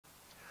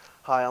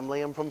Hi, I'm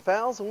Liam from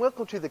Fowles and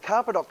welcome to the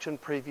carpet auction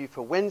preview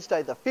for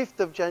Wednesday the 5th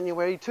of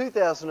January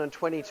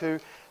 2022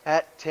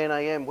 at 10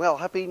 a.m. Well,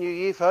 Happy New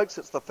Year folks,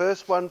 it's the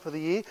first one for the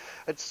year.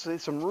 It's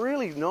some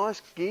really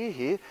nice gear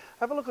here.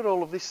 Have a look at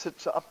all of this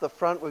that's up the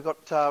front. We've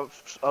got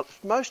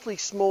mostly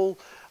small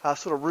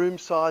sort of room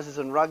sizes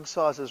and rug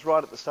sizes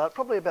right at the start,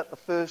 probably about the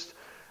first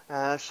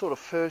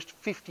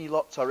 50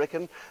 lots, I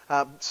reckon.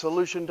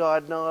 Solution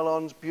dyed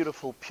nylons,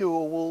 beautiful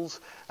pure wools,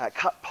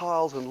 cut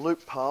piles and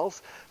loop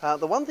piles.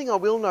 The one thing I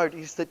will note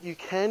is that you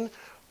can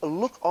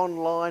look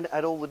online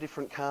at all the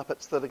different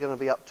carpets that are going to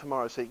be up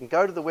tomorrow. So you can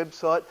go to the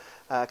website,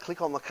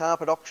 click on the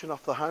carpet auction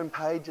off the home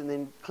page and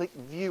then click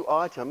view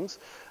items.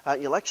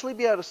 You'll actually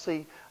be able to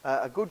see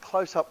a good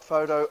close-up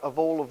photo of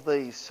all of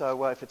these.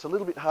 So if it's a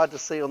little bit hard to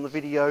see on the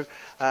video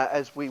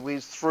as we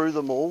whiz through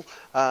them all,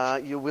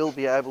 you will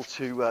be able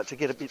to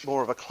get a bit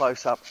more of a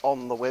close-up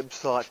on the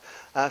website.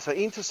 So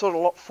into sort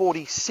of lot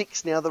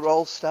 46 now, the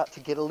rolls start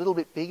to get a little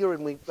bit bigger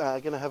and we're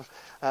going to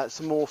have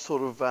some more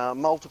sort of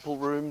multiple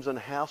rooms and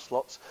house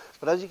lots.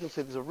 But as you can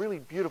see, there's a really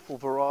beautiful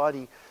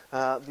variety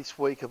this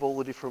week of all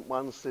the different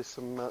ones. There's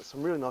some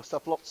really nice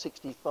stuff. Lot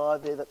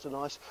 65 there, that's a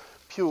nice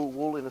pure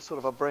wool in a sort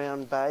of a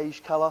brown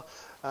beige colour.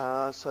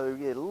 So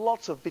yeah,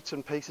 lots of bits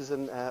and pieces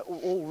and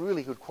all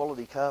really good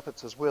quality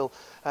carpets as well.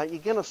 You're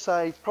going to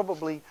save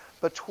probably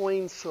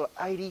between sort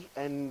of 80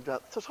 and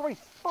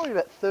probably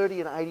about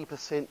 30 and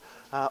 80%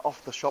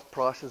 off the shop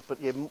prices, but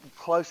yeah,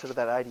 closer to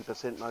that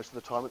 80% most of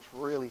the time. It's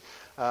really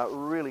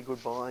really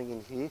good buying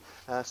in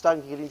here.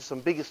 Starting to get into some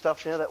bigger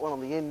stuff now. That one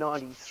on the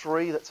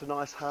N93, that's a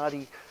nice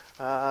hardy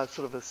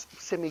sort of a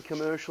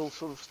semi-commercial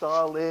sort of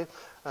style there.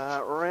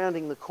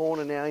 Rounding the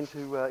corner now into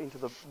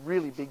the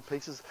really big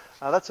pieces.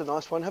 That's a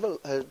nice one. Have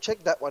a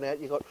check that one out.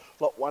 You've got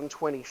lot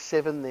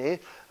 127 there.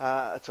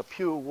 It's a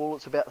pure wool.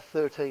 It's about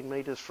 13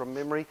 metres from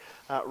memory.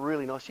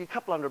 Really nice. A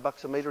couple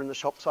 $100 a metre in the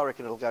shops. I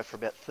reckon it'll go for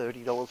about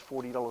 $30,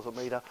 $40 a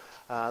metre.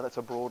 That's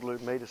a broad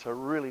loom metre, so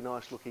really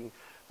nice looking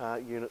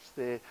units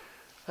there.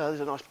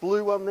 There's a nice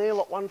blue one there,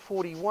 lot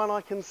 141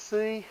 I can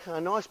see. A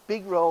nice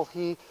big roll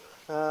here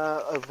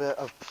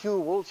of pure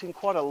wool. It's in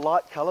quite a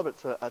light colour,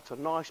 but it's a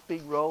nice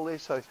big roll there.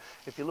 So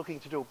if you're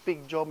looking to do a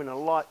big job in a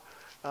light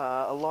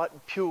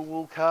pure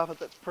wool carpet,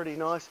 that's pretty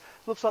nice.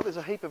 Looks like there's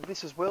a heap of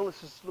this as well.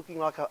 This is looking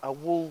like a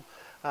wool,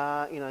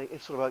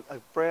 it's sort of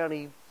a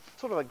browny,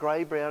 sort of a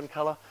grey brown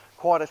colour.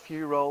 Quite a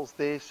few rolls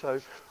there,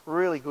 so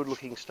really good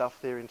looking stuff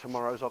there in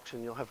tomorrow's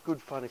auction. You'll have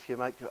good fun if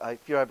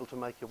you're able to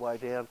make your way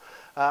down.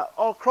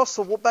 Across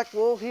the back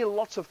wall here,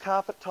 lots of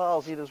carpet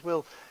tiles in as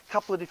well. A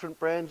couple of different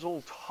brands,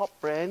 all top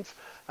brands,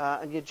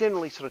 and you're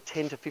generally sort of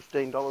 $10 to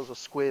 $15 a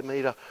square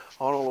metre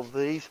on all of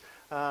these.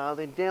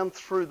 Then down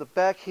through the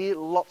back here,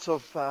 lots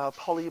of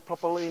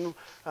polypropylene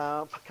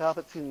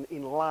carpets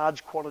in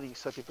large quantities.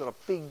 So if you've got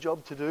a big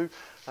job to do,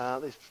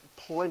 there's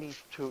plenty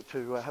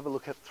to have a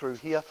look at through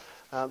here.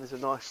 There's a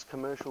nice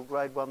commercial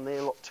grade one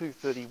there, lot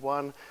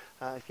 231.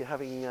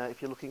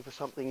 If you're looking for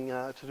something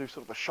to do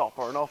sort of a shop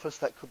or an office,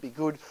 that could be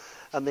good.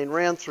 And then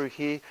round through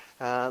here,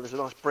 there's a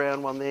nice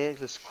brown one there.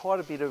 There's quite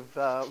a bit of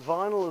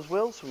vinyl as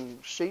well,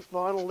 some sheet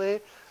vinyl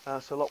there.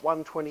 So lot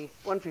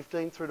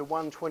 115 through to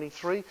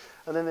 123.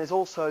 And then there's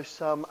also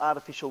some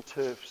artificial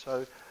turf.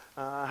 So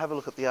have a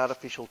look at the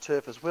artificial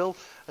turf as well.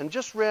 And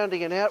just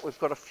rounding it out, we've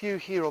got a few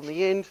here on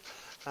the end.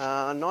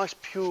 Nice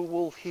pure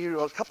wool here,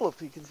 or a couple of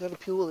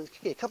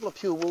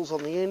pure wools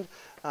on the end.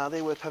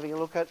 They're worth having a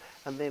look at.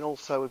 And then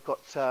also we've got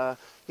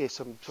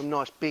some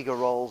nice bigger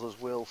rolls as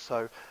well.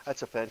 So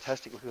that's a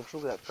fantastic look.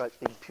 Look at that great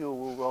big pure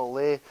wool roll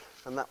there.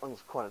 And that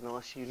one's quite a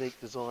nice, unique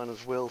design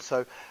as well.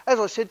 So, as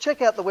I said,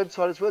 check out the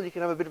website as well. You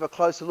can have a bit of a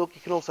closer look.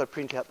 You can also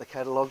print out the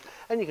catalogue,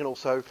 and you can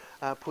also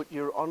put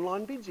your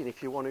online bids in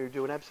if you want to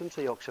do an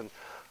absentee auction.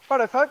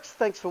 Righto, folks.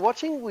 Thanks for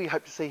watching. We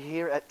hope to see you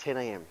here at 10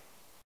 a.m.